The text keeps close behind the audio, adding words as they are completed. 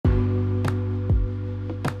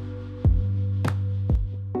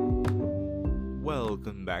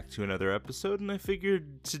welcome back to another episode, and I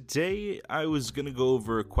figured today I was going to go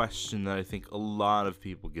over a question that I think a lot of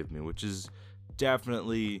people give me, which is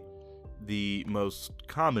definitely the most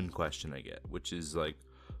common question I get, which is like,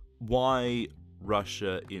 why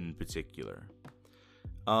Russia in particular?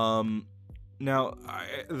 Now,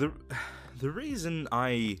 the reason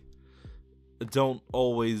I don't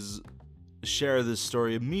always share this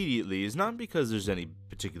story immediately is not because there's any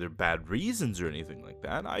particular bad reasons or anything like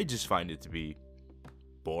that. I just find it to be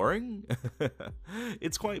boring.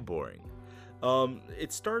 It's quite boring.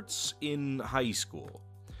 It starts in high school.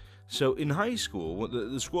 So in high school,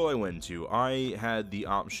 the school I went to, I had the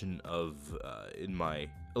option of, in my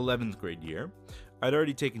 11th grade year, I'd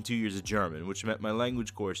already taken 2 years of German, which meant my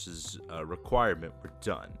language courses requirement were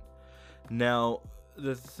done. Now,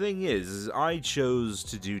 the thing is I chose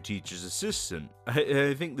to do teacher's assistant.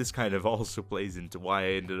 I think this kind of also plays into why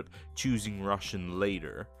I ended up choosing Russian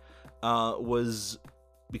later, was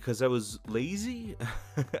because I was lazy.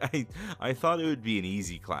 I thought it would be an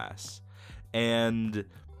easy class. And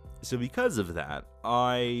so because of that,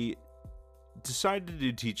 I decided to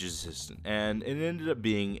do teacher's assistant. And it ended up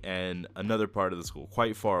being in another part of the school,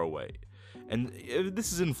 quite far away. And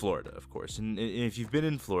this is in Florida, of course. And if you've been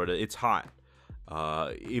in Florida, it's hot.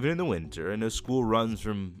 Even in the winter. I know school runs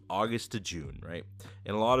from August to June, right?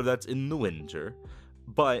 And a lot of that's in the winter,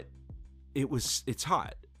 but it's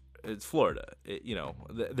hot. It's Florida.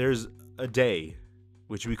 There's a day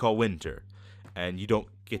which we call winter, and you don't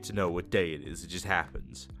get to know what day it is. It just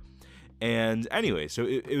happens. And anyway, so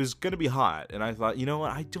it was going to be hot, and I thought, you know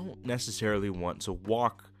what? I don't necessarily want to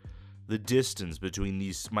walk the distance between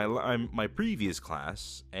my previous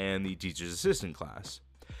class and the teacher's assistant class.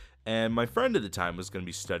 And my friend at the time was going to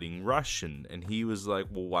be studying Russian, and he was like,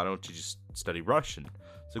 well, why don't you just study Russian?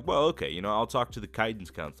 It's like, well, okay, I'll talk to the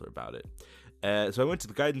guidance counselor about it. So I went to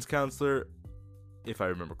the guidance counselor, if I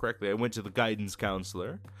remember correctly. I went to the guidance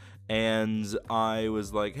counselor, and I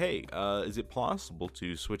was like, hey, is it possible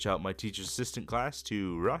to switch out my teacher's assistant class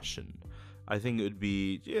to Russian? I think it would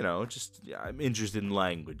be, I'm interested in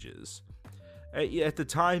languages. At the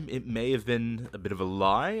time, it may have been a bit of a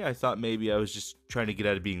lie. I thought maybe I was just trying to get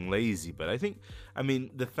out of being lazy. But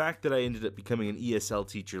the fact that I ended up becoming an ESL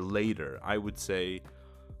teacher later, I would say,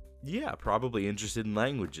 yeah, probably interested in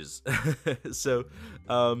languages. So,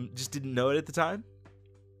 just didn't know it at the time.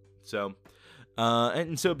 So,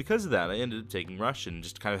 and so because of that, I ended up taking Russian,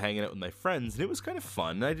 just kind of hanging out with my friends. And it was kind of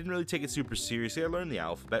fun. I didn't really take it super seriously. I learned the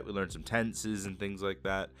alphabet. We learned some tenses and things like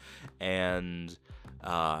that. And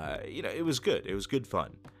it was good. It was good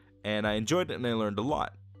fun. And I enjoyed it, and I learned a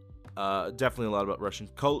lot. Definitely a lot about Russian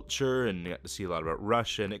culture, and got to see a lot about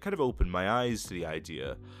Russia, and it kind of opened my eyes to the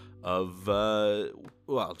idea of,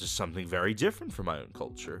 just something very different from my own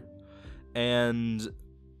culture. And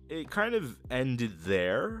it kind of ended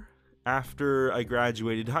there. After I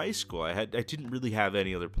graduated high school, I didn't really have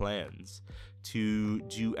any other plans to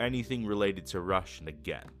do anything related to Russian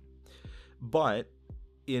again. But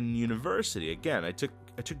in university, again, I took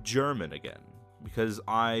German again because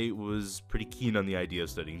I was pretty keen on the idea of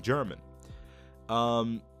studying German.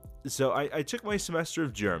 So I took my semester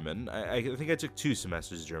of German. I think I took 2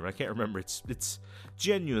 semesters of German. I can't remember. It's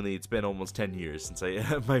genuinely, it's been almost 10 years since I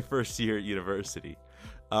had my first year at university.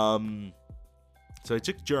 So I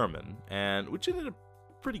took German, and which ended up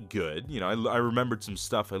pretty good. I remembered some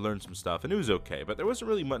stuff. I learned some stuff, and it was okay. But there wasn't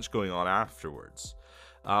really much going on afterwards.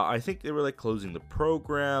 I think they were like closing the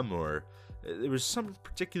program, or there was some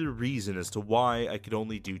particular reason as to why I could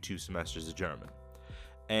only do 2 semesters of German.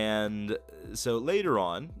 And so later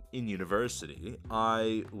on in university,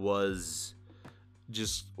 I was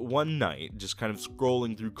just one night just kind of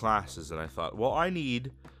scrolling through classes, and I thought, well, I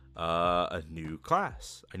need a new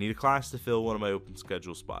class. I need a class to fill one of my open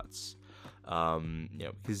schedule spots.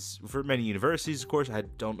 Because for many universities, of course, I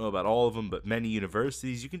don't know about all of them, but many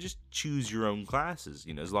universities, you can just choose your own classes,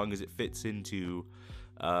 as long as it fits into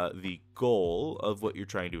the goal of what you're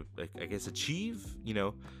trying to, achieve.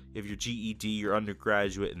 You have your GED, your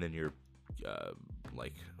undergraduate, and then your,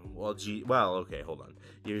 hold on.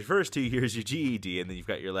 Your first 2 years, your GED, and then you've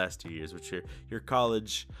got your last 2 years, which are your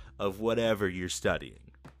college of whatever you're studying.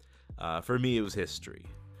 For me, it was history.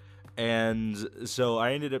 And so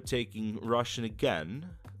I ended up taking Russian again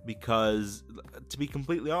because, to be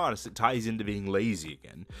completely honest, it ties into being lazy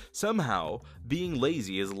again. Somehow, being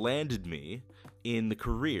lazy has landed me in the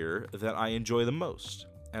career that I enjoy the most,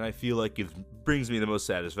 and I feel like it brings me the most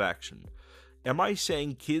satisfaction. Am I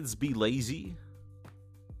saying kids be lazy?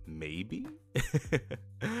 Maybe.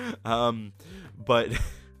 But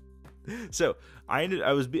so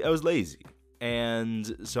I was lazy,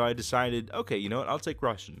 and so I decided, okay, you know what? I'll take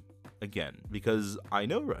Russian. again because I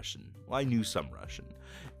know Russian. Well, I knew some Russian.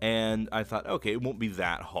 And I thought, okay, it won't be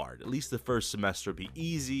that hard. At least the first semester will be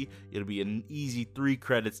easy. It'll be an easy 3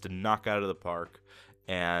 credits to knock out of the park.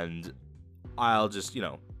 And I'll just,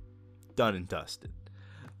 done and dusted.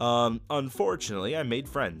 Unfortunately, I made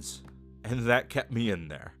friends. And that kept me in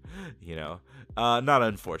there, Not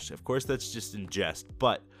unfortunately. Of course, that's just in jest.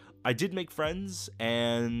 But I did make friends,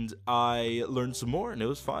 and I learned some more, and it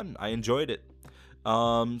was fun. I enjoyed it.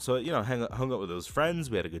 So, hung out with those friends.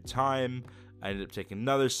 We had a good time. I ended up taking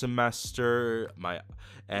another semester.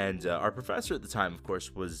 Our professor at the time, of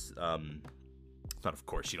course, was not of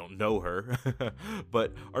course, you don't know her,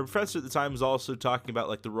 but our professor at the time was also talking about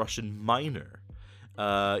like the Russian minor.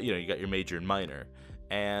 You got your major and minor,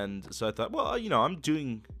 and so I thought, well,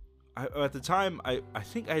 at the time, I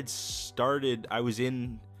think I was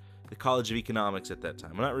in the College of Economics at that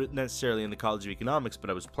time. I'm not necessarily in the College of Economics,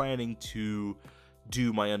 but I was planning to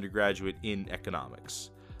do my undergraduate in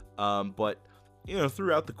economics. But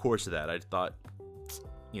throughout the course of that, I thought,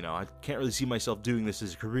 I can't really see myself doing this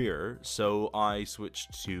as a career, so I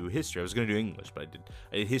switched to history. I was going to do English, but I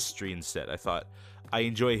did history instead. I thought I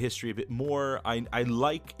enjoy history a bit more. I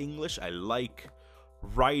like English. I like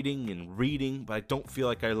writing and reading, but I don't feel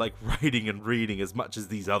like I like writing and reading as much as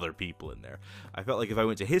these other people in there. I felt like if I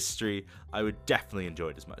went to history, I would definitely enjoy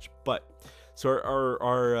it as much. But so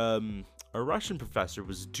our Russian professor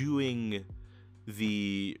was doing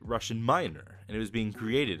the Russian minor, and it was being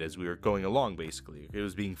created as we were going along. Basically, it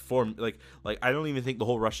was being formed. Like I don't even think the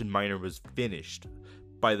whole Russian minor was finished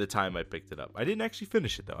by the time I picked it up. I didn't actually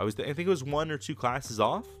finish it though. I think it was 1 or 2 classes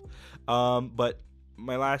off. But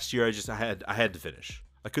my last year, I had to finish.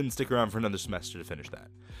 I couldn't stick around for another semester to finish that.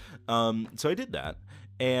 So I did that,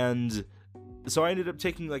 and so I ended up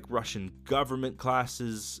taking like Russian government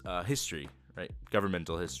classes, history, right?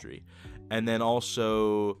 Governmental history, and then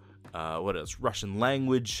also. What else? Russian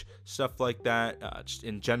language, stuff like that. Just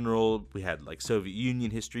in general, we had like Soviet Union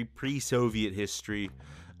history, pre-Soviet history.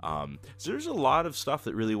 So there's a lot of stuff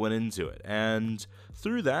that really went into it. And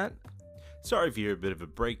through that, sorry if you hear a bit of a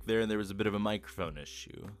break there, and there was a bit of a microphone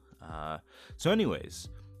issue.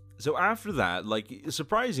 So after that, like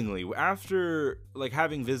surprisingly, after like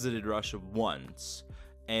having visited Russia once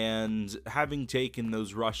and having taken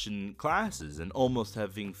those Russian classes and almost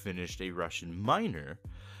having finished a Russian minor,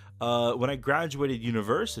 when I graduated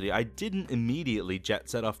university, I didn't immediately jet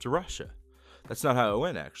set off to Russia. That's not how it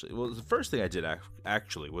went, actually. Well, the first thing I did,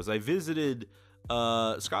 actually, was I visited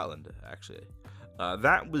Scotland, actually.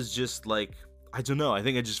 That was just, like, I don't know, I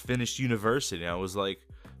think I just finished university, and I was like,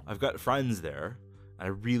 I've got friends there, and I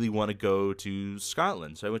really want to go to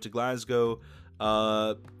Scotland. So I went to Glasgow.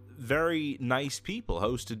 Very nice people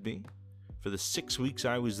hosted me for the 6 weeks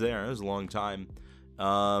I was there. It was a long time.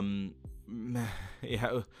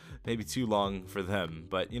 Yeah, maybe too long for them,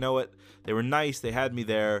 but you know what? They were nice. They had me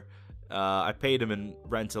there. I paid them in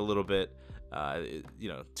rent a little bit.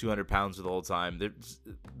 £200 for the whole time.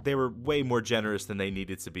 They were way more generous than they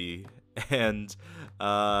needed to be, and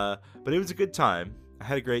but it was a good time. I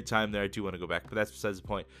had a great time there. I do want to go back, but that's besides the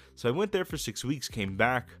point. So I went there for 6 weeks, came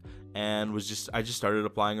back, and I just started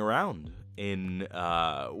applying around in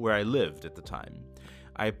where I lived at the time.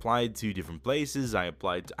 I applied to different places. I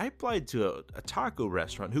applied to a taco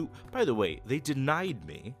restaurant who, by the way, they denied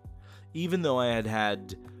me, even though I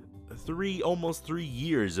had almost 3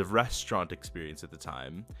 years of restaurant experience at the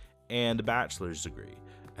time and a bachelor's degree,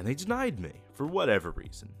 and they denied me for whatever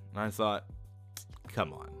reason. And I thought,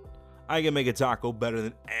 come on, I can make a taco better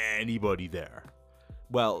than anybody there.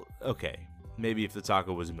 Well, okay, maybe if the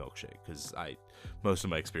taco was a milkshake, because most of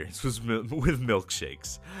my experience was with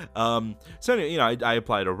milkshakes. So anyway, I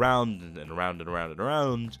applied around and around and around and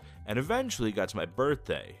around, and eventually got to my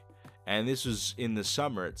birthday, and this was in the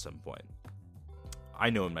summer at some point. I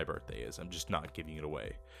know when my birthday is. I'm just not giving it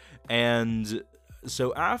away. And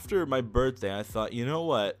so after my birthday, I thought, you know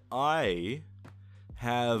what? I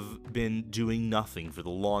have been doing nothing for the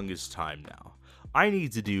longest time now. I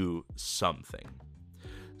need to do something.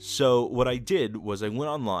 So what I did was I went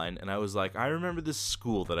online and I was like, I remember this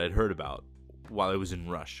school that I'd heard about while I was in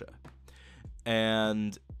Russia.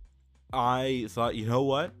 And I thought, you know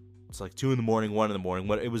what? It's like 2 in the morning, 1 in the morning.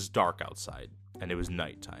 It was dark outside and it was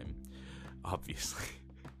nighttime, obviously.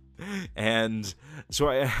 And so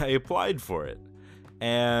I applied for it.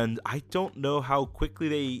 And I don't know how quickly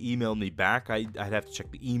they emailed me back. I'd have to check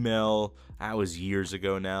the email. That was years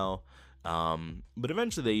ago now. But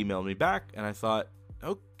eventually they emailed me back, and I thought,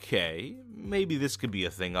 okay, maybe this could be a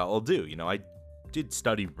thing I'll do. I did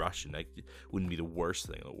study Russian. It wouldn't be the worst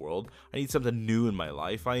thing in the world. I need something new in my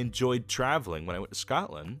life. I enjoyed traveling when I went to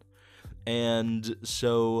Scotland. And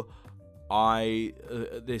so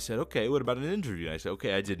they said, okay, what about an interview? And I said,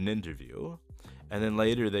 okay, I did an interview. And then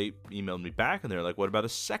later they emailed me back and they're like, what about a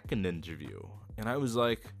second interview? And I was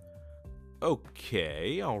like,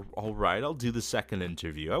 okay, all right, I'll do the second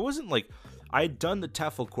interview. I wasn't like, I had done the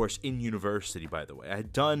TEFL course in university, by the way. I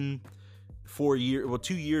had done 2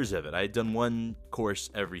 years of it. I had done one course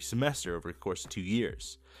every semester over the course of 2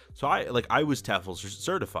 years. So I was TEFL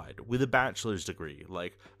certified with a bachelor's degree,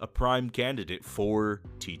 like a prime candidate for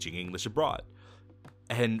teaching English abroad.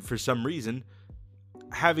 And for some reason,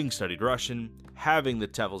 having studied Russian, having the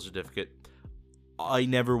TEFL certificate, I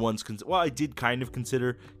never once I did kind of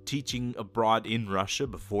consider teaching abroad in Russia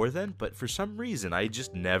before then, but for some reason I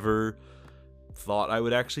just never thought I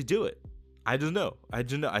would actually do it. I don't know. I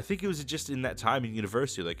think it was just in that time in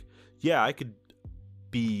university, like, yeah, I could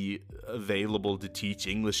be available to teach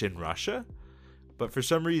English in Russia, but for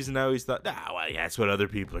some reason I always thought, well, yeah, that's what other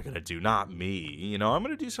people are gonna do, not me. I'm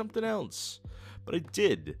gonna do something else. But I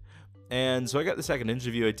did. And so I got the second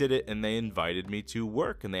interview, I did it, and they invited me to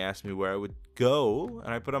work, and they asked me where I would go,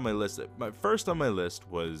 and I put on my list, my first on my list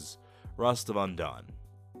was Rostov-on-Don.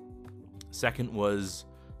 Second was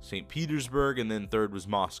St. Petersburg, and then third was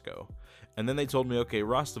Moscow. And then they told me, okay,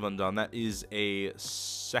 Rostov-on-Don, that is a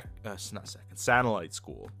satellite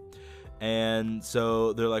school. And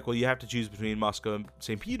so they're like, well, you have to choose between Moscow and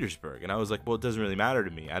St. Petersburg. And I was like, well, it doesn't really matter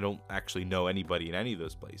to me. I don't actually know anybody in any of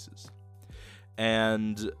those places.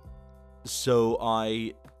 And so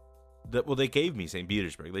they gave me St.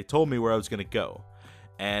 Petersburg. They told me where I was going to go.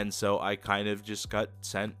 And so I kind of just got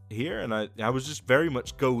sent here, and I was just very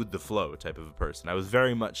much go with the flow type of a person. I was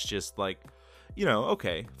very much just like,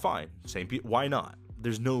 okay, fine, why not?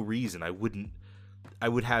 There's no reason I would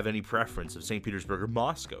have any preference of St. Petersburg or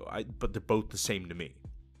Moscow, but they're both the same to me.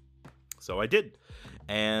 So I did.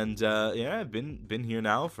 And I've been here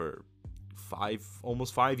now for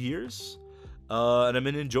almost 5 years. And I've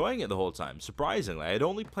been enjoying it the whole time, surprisingly. I had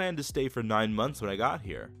only planned to stay for 9 months when I got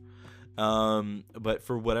here. But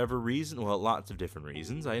for whatever reason, well, lots of different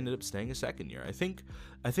reasons, I ended up staying a second year. I think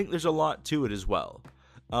there's a lot to it as well.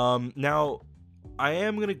 Now, I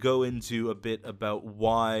am going to go into a bit about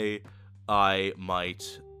why I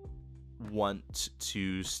might want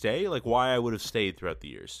to stay, like why I would have stayed throughout the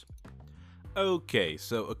years. Okay,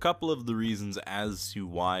 so a couple of the reasons as to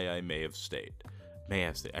why I may have stayed.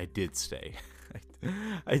 I did stay.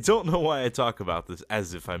 I don't know why I talk about this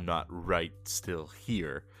as if I'm not right still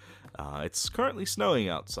here. It's currently snowing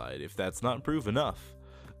outside, if that's not proof enough.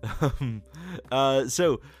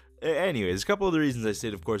 Anyways, a couple of the reasons I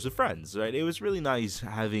stayed, of course, are friends, right? It was really nice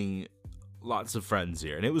having lots of friends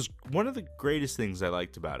here, and it was one of the greatest things I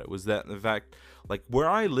liked about it was that, in fact, like, where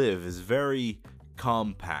I live is very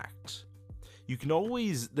compact. You can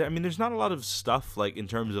always, there's not a lot of stuff, like, in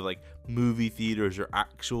terms of, like, movie theaters or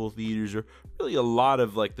actual theaters or really a lot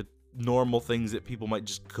of, like, the normal things that people might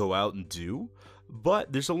just go out and do.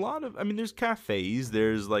 But there's a lot of, there's cafes,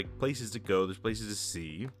 there's, like, places to go, there's places to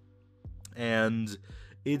see. And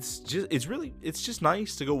it's just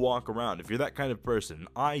nice to go walk around. If you're that kind of person,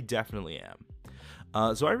 I definitely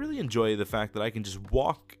am. So I really enjoy the fact that I can just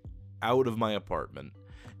walk out of my apartment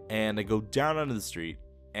and I go down onto the street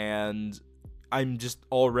and I'm just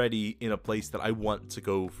already in a place that I want to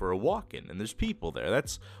go for a walk in, and there's people there.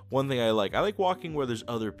 That's one thing I like. I like walking where there's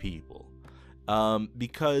other people.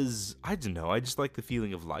 Because, I don't know, I just like the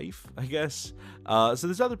feeling of life, I guess. So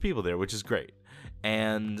there's other people there, which is great.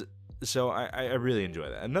 And so I really enjoy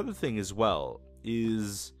that. Another thing as well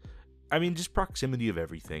is, just proximity of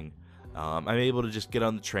everything. I'm able to just get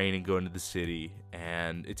on the train and go into the city,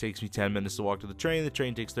 and it takes me 10 minutes to walk to the train. The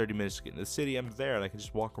train takes 30 minutes to get into the city. I'm there, and I can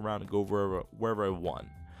just walk around and go wherever I want.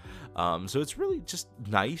 So it's really just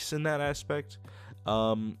nice in that aspect.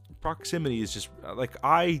 Proximity is just, like,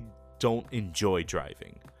 I don't enjoy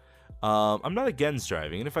driving. I'm not against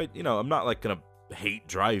driving, and if I'm not, like, gonna hate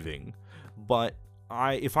driving, but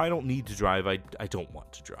if I don't need to drive, I don't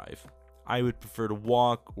want to drive. I would prefer to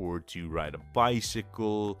walk or to ride a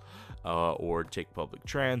bicycle or take public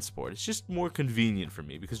transport. It's just more convenient for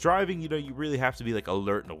me because driving, you really have to be, like,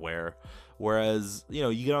 alert and aware. Whereas,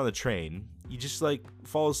 you get on the train, you just, like,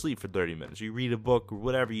 fall asleep for 30 minutes. Or you read a book or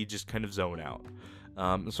whatever, you just kind of zone out.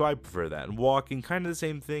 So I prefer that. And walking, kind of the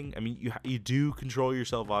same thing. You do control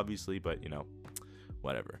yourself, obviously, but,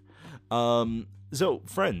 whatever. So,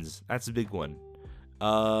 friends, that's a big one.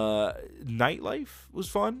 Nightlife was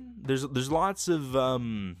fun. There's lots of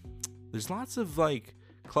like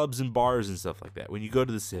clubs and bars and stuff like that when you go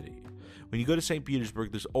to the city. When you go to St.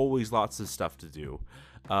 Petersburg, there's always lots of stuff to do.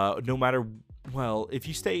 No matter well, if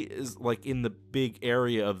you stay like in the big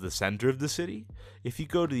area of the center of the city, if you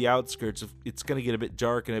go to the outskirts, it's going to get a bit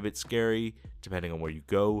dark and a bit scary depending on where you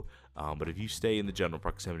go. But if you stay in the general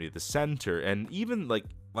proximity of the center, and even like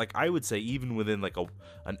I would say, even within like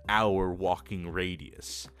an hour walking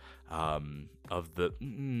radius of the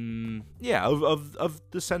of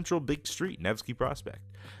the central big street, Nevsky Prospect,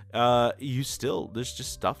 there's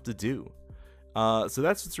just stuff to do. So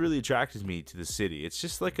that's what's really attracted me to the city. It's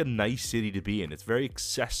just like a nice city to be in. It's very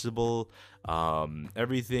accessible.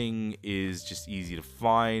 Everything is just easy to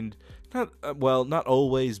find. Not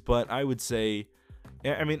always, but I would say,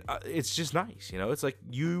 I mean, it's just nice. It's like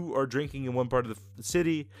you are drinking in one part of the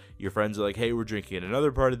city. Your friends are like, hey, we're drinking in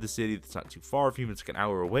another part of the city that's not too far from you. It's like an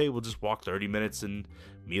hour away. We'll just walk 30 minutes and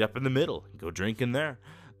meet up in the middle and go drink in there.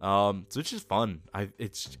 So it's just fun.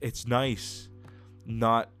 It's nice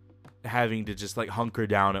not having to just like hunker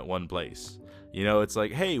down at one place. It's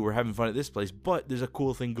like, hey, we're having fun at this place, but there's a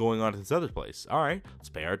cool thing going on at this other place. All right, let's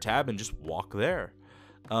pay our tab and just walk there.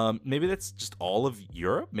 Maybe that's just all of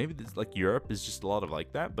Europe. Maybe that's like Europe is just a lot of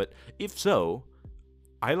like that. But if so,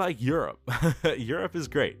 I like Europe. Europe is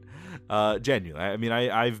great. Genuinely. I mean,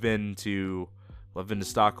 I've been to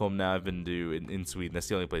Stockholm now. I've been to in Sweden. That's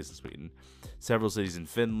the only place in Sweden. Several cities in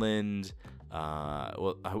Finland.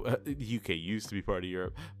 The UK used to be part of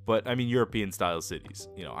Europe, but I mean European style cities.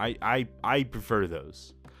 I prefer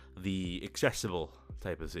those, the accessible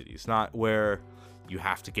type of cities, not where you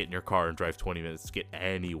have to get in your car and drive 20 minutes to get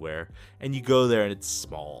anywhere, and you go there and it's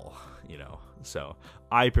small. So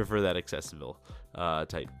I prefer that accessible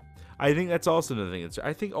type. I think that's also another thing.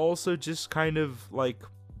 I think also just kind of like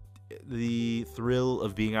the thrill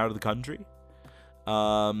of being out of the country.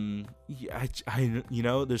 Yeah,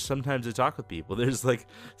 there's sometimes I talk with people. There's like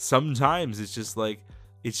sometimes it's just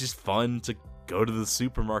fun to go to the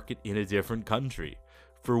supermarket in a different country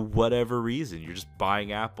for whatever reason. You're just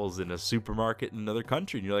buying apples in a supermarket in another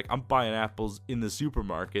country, and you're like, I'm buying apples in the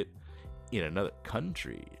supermarket in another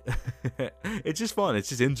country. It's just fun. It's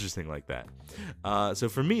just interesting like that. So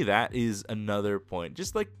for me, that is another point.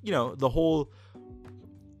 Just like, the whole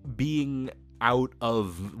being out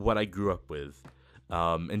of what I grew up with.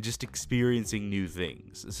 And just experiencing new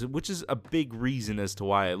things, which is a big reason as to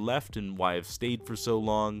why I left and why I've stayed for so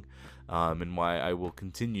long, and why I will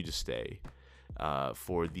continue to stay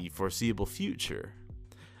for the foreseeable future.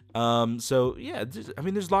 So yeah,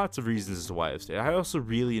 there's lots of reasons as to why I've stayed. I also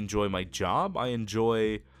really enjoy my job. I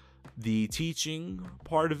enjoy the teaching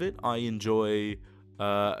part of it. I enjoy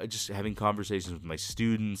just having conversations with my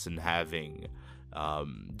students and having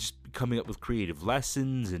just coming up with creative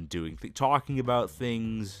lessons and talking about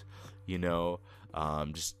things,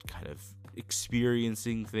 just kind of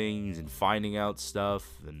experiencing things and finding out stuff.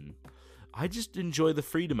 And I just enjoy the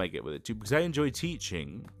freedom I get with it too, because I enjoy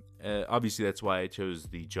teaching. Obviously that's why I chose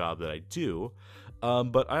the job that I do.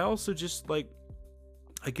 But I also just I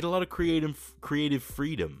get a lot of creative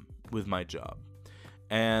freedom with my job.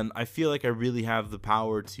 And I feel like I really have the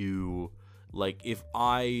power to, if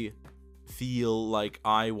I feel like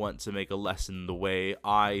I want to make a lesson the way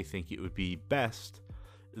I think it would be best,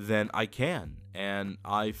 then I can. And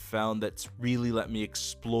I found that's really let me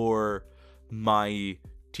explore my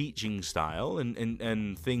teaching style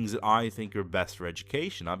and things that I think are best for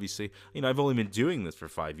education. Obviously, I've only been doing this for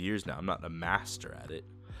 5 years now. I'm not a master at it.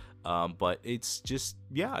 But it's just,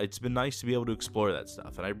 it's been nice to be able to explore that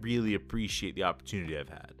stuff. And I really appreciate the opportunity I've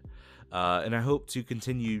had. And I hope to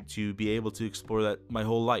continue to be able to explore that my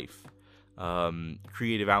whole life.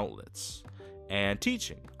 Creative outlets and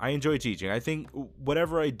teaching. I enjoy teaching. I think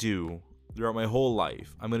whatever I do throughout my whole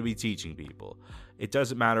life, I'm going to be teaching people. It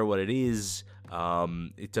doesn't matter what it is.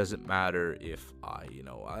 It doesn't matter if I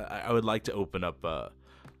would like to open up a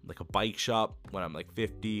bike shop when I'm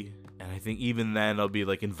 50, and I think even then I'll be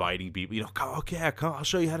inviting people, come, I'll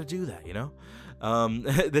show you how to do that,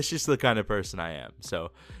 that's just the kind of person I am. So,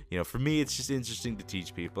 for me, it's just interesting to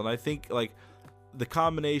teach people. And I think the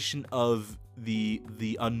combination of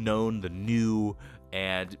the unknown, the new,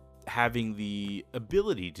 and having the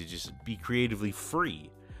ability to just be creatively free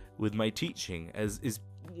with my teaching is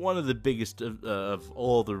one of the biggest of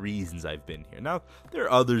all the reasons I've been here. Now, there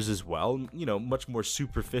are others as well, much more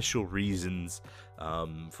superficial reasons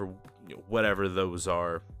for whatever those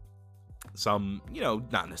are. Some,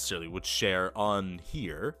 not necessarily would share on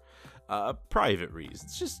here. Private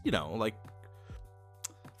reasons, just,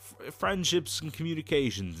 friendships and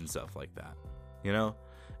communications and stuff like that,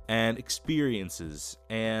 and experiences,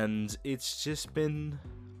 and it's just been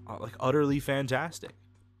utterly fantastic.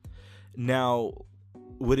 Now,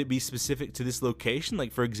 would it be specific to this location?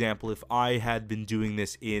 Like, for example, if I had been doing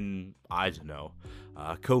this in, I don't know,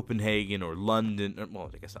 Copenhagen or London, well,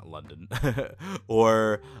 I guess not London,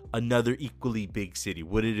 or another equally big city,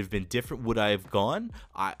 would it have been different? Would I have gone?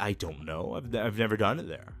 I don't know. I've never done it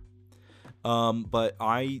there. But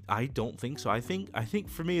I don't think so. I think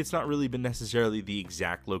for me, it's not really been necessarily the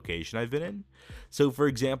exact location I've been in. So, for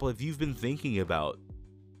example, if you've been thinking about,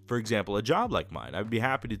 for example, a job like mine, I'd be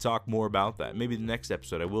happy to talk more about that. Maybe the next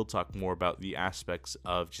episode I will talk more about the aspects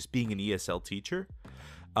of just being an ESL teacher.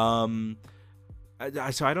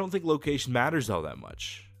 So I don't think location matters all that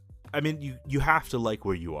much. I mean, you have to like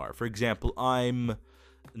where you are. For example, I'm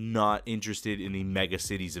not interested in the mega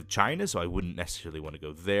cities of China, so I wouldn't necessarily want to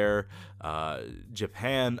go there.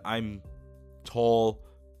 Japan, I'm tall,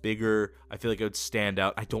 bigger. I feel like I would stand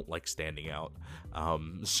out. I don't like standing out.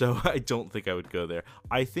 So I don't think I would go there.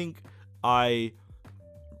 I think I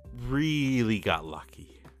really got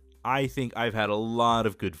lucky. I think I've had a lot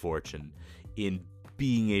of good fortune in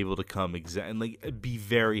being able to come and like be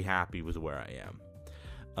very happy with where I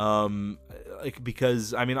am. Like,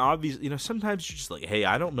 because I mean, obviously, sometimes you're just like, hey,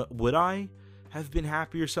 I don't know, would I have been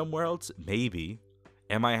happier somewhere else? Maybe.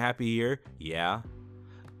 Am I happy here? Yeah.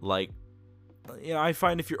 Like, I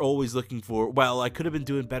find if you're always looking for, well, I could have been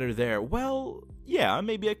doing better there. Well, yeah,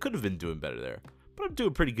 maybe I could have been doing better there, but I'm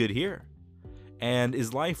doing pretty good here. And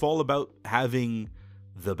is life all about having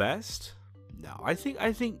the best? No, I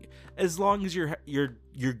think as long as you're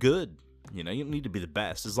good, you don't need to be the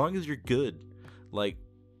best. As long as you're good, like,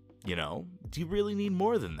 do you really need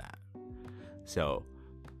more than that? So,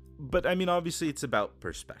 but I mean, obviously, it's about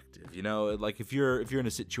perspective. Like if you're in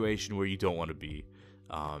a situation where you don't want to be,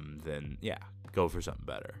 then yeah, go for something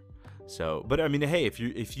better. So, but I mean, hey,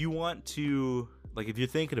 if you want to, like, if you're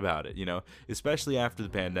thinking about it, especially after the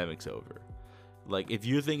pandemic's over, like if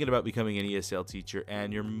you're thinking about becoming an ESL teacher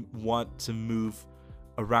and you want to move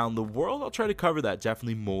around the world, I'll try to cover that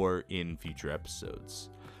definitely more in future episodes.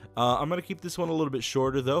 I'm going to keep this one a little bit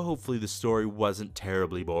shorter, though. Hopefully the story wasn't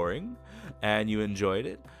terribly boring and you enjoyed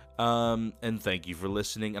it. And thank you for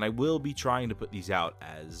listening. And I will be trying to put these out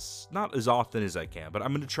not as often as I can, but I'm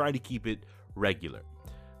going to try to keep it regular.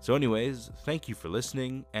 So anyways, thank you for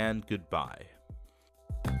listening and goodbye.